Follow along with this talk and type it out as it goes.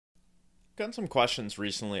Gotten some questions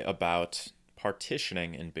recently about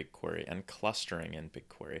partitioning in BigQuery and clustering in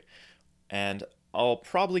BigQuery. And I'll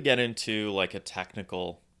probably get into like a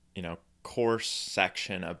technical, course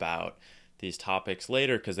section about these topics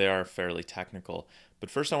later because they are fairly technical.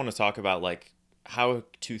 But first I want to talk about like how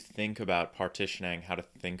to think about partitioning, how to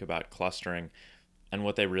think about clustering, and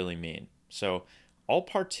what they really mean. So all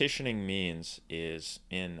partitioning means is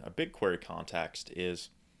in a BigQuery context is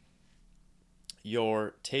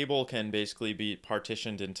your table can basically be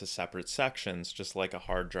partitioned into separate sections, just like a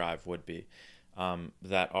hard drive would be,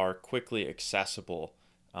 that are quickly accessible.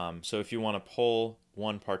 So if you want to pull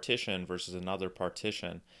one partition versus another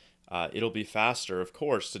partition, it'll be faster, of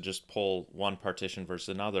course, to just pull one partition versus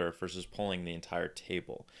another versus pulling the entire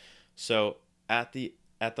table. So at the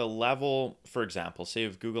level, for example, say you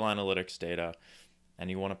have Google Analytics data and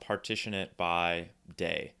you want to partition it by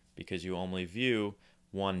day because you only view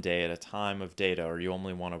one day at a time of data, or you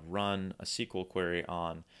only want to run a SQL query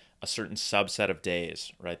on a certain subset of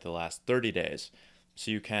days, right? The last 30 days.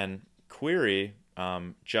 So you can query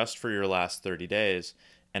just for your last 30 days,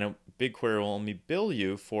 and a BigQuery will only bill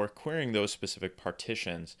you for querying those specific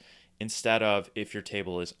partitions instead of if your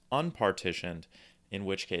table is unpartitioned, in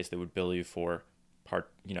which case they would bill you for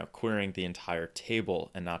querying the entire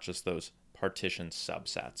table and not just those partition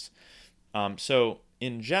subsets. So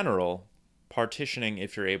in general, partitioning,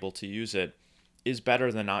 if you're able to use it, is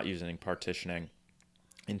better than not using partitioning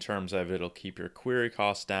in terms of it'll keep your query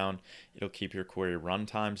costs down, it'll keep your query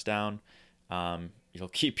runtimes down, it'll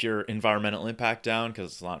keep your environmental impact down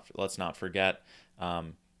because let's not forget,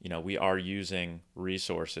 we are using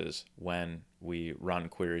resources when we run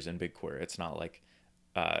queries in BigQuery. It's not like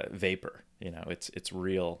vapor. It's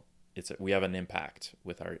real. We have an impact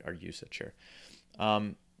with our usage here.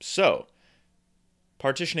 So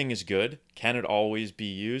partitioning is good. Can it always be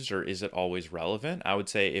used or is it always relevant? I would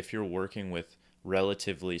say if you're working with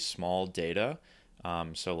relatively small data,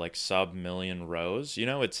 so like sub-million rows,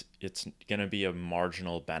 it's going to be a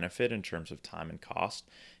marginal benefit in terms of time and cost.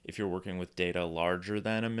 If you're working with data larger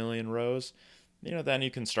than 1 million rows, then you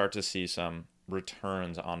can start to see some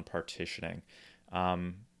returns on partitioning.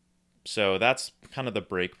 So that's kind of the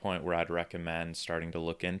break point where I'd recommend starting to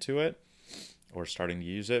look into it or starting to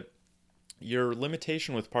use it. Your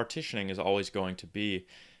limitation with partitioning is always going to be,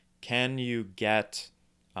 can you get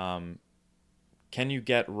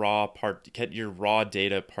get your raw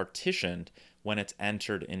data partitioned when it's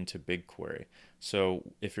entered into BigQuery? So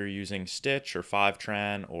if you're using Stitch or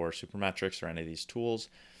Fivetran or Supermetrics or any of these tools,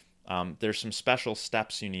 there's some special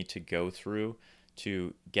steps you need to go through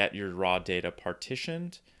to get your raw data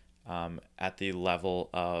partitioned at the level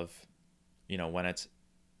of, when it's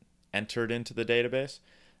entered into the database.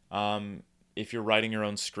 If you're writing your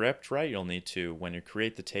own script, right, you'll need to, when you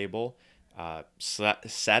create the table,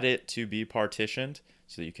 set it to be partitioned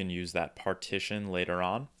so that you can use that partition later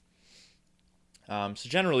on. So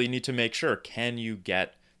generally, you need to make sure, can you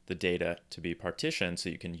get the data to be partitioned so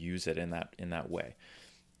you can use it in that way.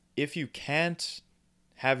 If you can't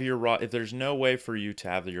have if there's no way for you to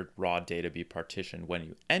have your raw data be partitioned when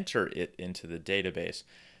you enter it into the database,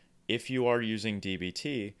 if you are using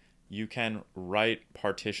dbt, you can write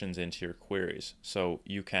partitions into your queries. So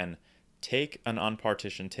you can take an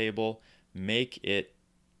unpartitioned table, make it,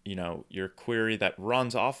 your query that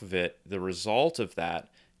runs off of it, the result of that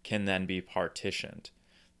can then be partitioned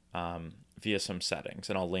via some settings.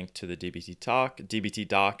 And I'll link to the DBT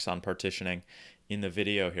docs on partitioning in the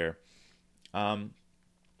video here.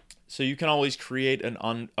 So you can always create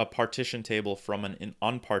a partition table from an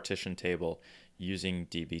unpartitioned table using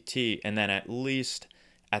DBT, and then at least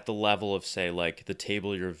at the level of, say, like the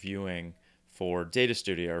table you're viewing for Data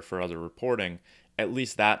Studio or for other reporting, at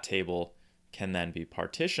least that table can then be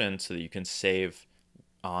partitioned so that you can save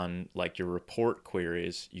on like your report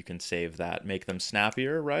queries. You can save that, make them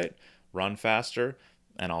snappier, right? Run faster,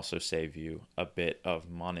 and also save you a bit of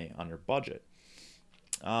money on your budget.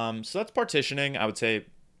 So that's partitioning. I would say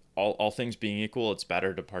all things being equal, it's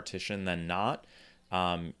better to partition than not.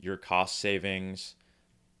 Your cost savings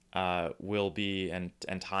will be, and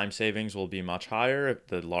time savings will be much higher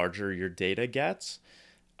the larger your data gets.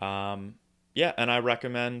 Yeah, and I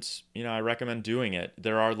recommend doing it.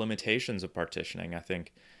 There are limitations of partitioning. I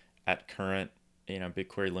think at current,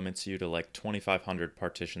 BigQuery limits you to like 2,500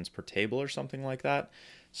 partitions per table or something like that.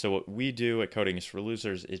 So what we do at Coding is for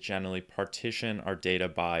Losers is generally partition our data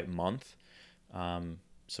by month.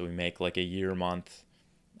 So we make like a year month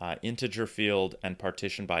integer field and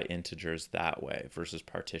partition by integers that way versus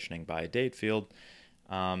partitioning by a date field.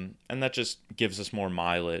 And that just gives us more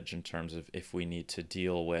mileage in terms of if we need to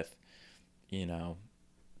deal with,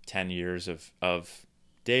 10 years of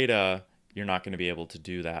data you're not going to be able to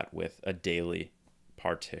do that with a daily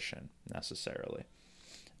partition necessarily.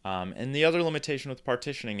 And the other limitation with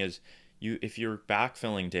partitioning is if you're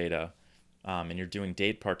backfilling data and you're doing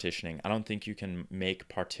date partitioning, I don't think you can make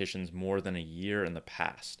partitions more than a year in the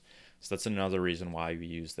past. So that's another reason why we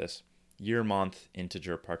use this year-month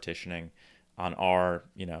integer partitioning on our,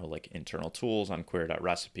 like internal tools, on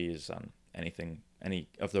query.recipes, on any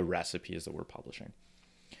of the recipes that we're publishing.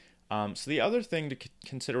 So the other thing to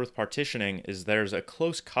consider with partitioning is there's a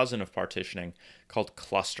close cousin of partitioning called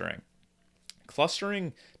clustering.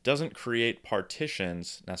 Clustering doesn't create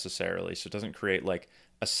partitions necessarily, so it doesn't create like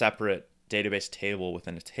a separate database table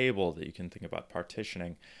within a table that you can think about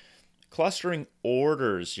partitioning. Clustering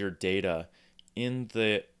orders your data in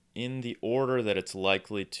the order that it's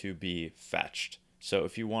likely to be fetched. So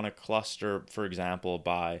if you want to cluster, for example,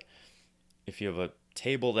 if you have a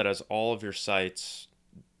table that has all of your sites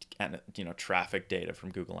and traffic data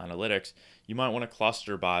from Google Analytics, you might want to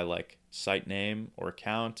cluster by like site name or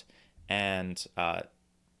account and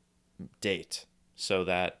date, so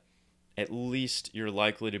that at least you're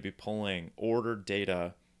likely to be pulling ordered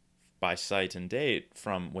data by site and date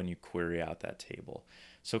from when you query out that table.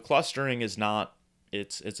 So clustering is not,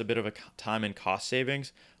 it's a bit of a time and cost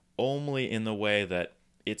savings, only in the way that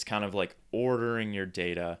it's kind of like ordering your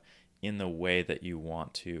data in the way that you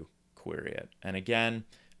want to query it. And again,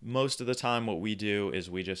 most of the time what we do is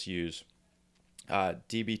we just use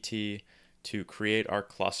dbt to create our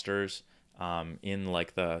clusters in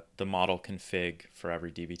like the model config for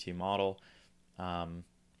every dbt model.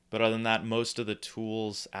 But other than that, most of the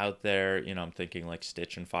tools out there, I'm thinking like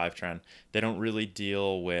Stitch and Fivetran, they don't really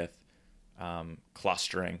deal with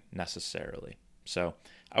clustering necessarily. So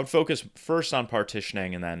I would focus first on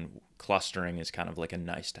partitioning, and then clustering is kind of like a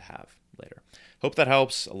nice to have later. Hope that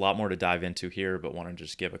helps. A lot more to dive into here, but want to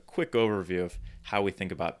just give a quick overview of how we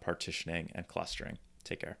think about partitioning and clustering.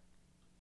 Take care.